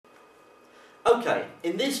Okay,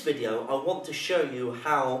 in this video I want to show you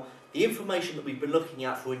how the information that we've been looking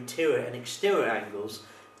at for interior and exterior angles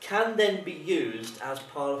can then be used as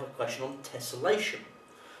part of a question on tessellation.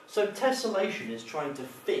 So tessellation is trying to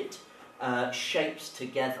fit shapes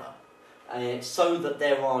together so that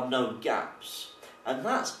there are no gaps. And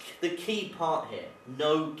that's the key part here,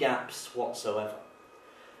 no gaps whatsoever.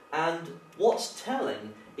 And what's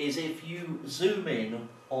telling is if you zoom in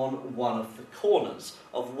on one of the corners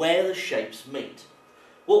of where the shapes meet.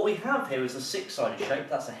 What we have here is a six-sided shape,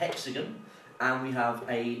 that's a hexagon, and we have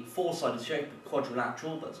a four-sided shape, a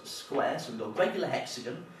quadrilateral, that's a square. So we've got a regular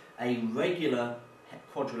hexagon, a regular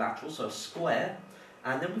quadrilateral, so a square,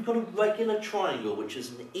 and then we've got a regular triangle, which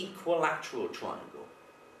is an equilateral triangle.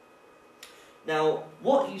 Now,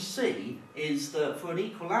 what you see is that for an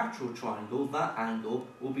equilateral triangle, that angle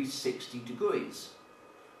will be 60 degrees.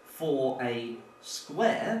 For a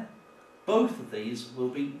square, both of these will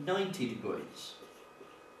be 90 degrees.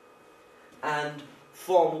 And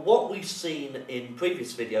from what we've seen in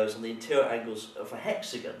previous videos on the interior angles of a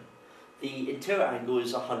hexagon, the interior angle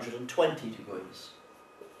is 120 degrees.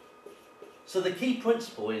 So the key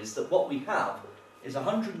principle is that what we have is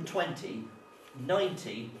 120,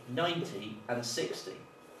 90, 90 and 60,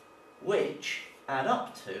 which add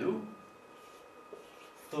up to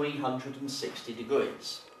 360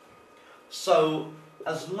 degrees. So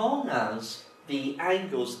as long as the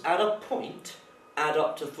angles at a point add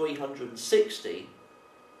up to 360,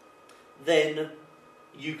 then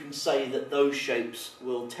you can say that those shapes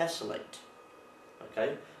will tessellate.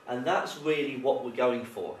 Okay? And that's really what we're going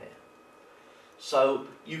for here. So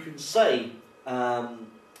you can say,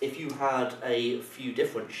 if you had a few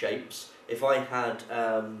different shapes, if I had,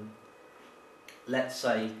 let's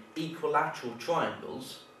say, equilateral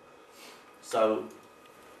triangles, so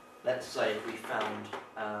let's say if we found,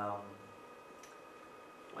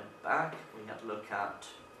 went back, we had to look at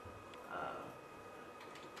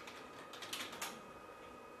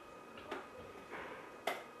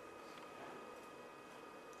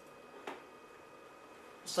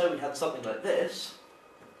so we had something like this,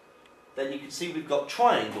 then you can see we've got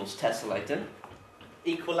triangles tessellating,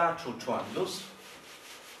 equilateral triangles,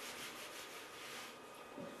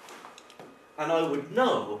 and I would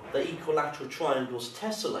know that equilateral triangles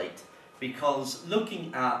tessellate because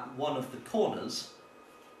looking at one of the corners,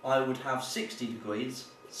 I would have 60 degrees,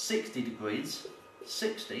 60 degrees,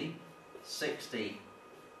 60, 60,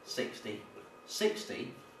 60,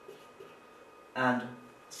 60, and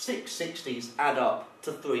 6 60s add up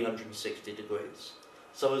to 360 degrees.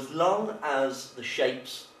 So as long as the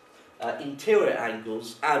shape's interior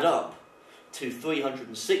angles add up to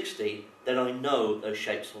 360, then I know those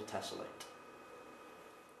shapes will tessellate.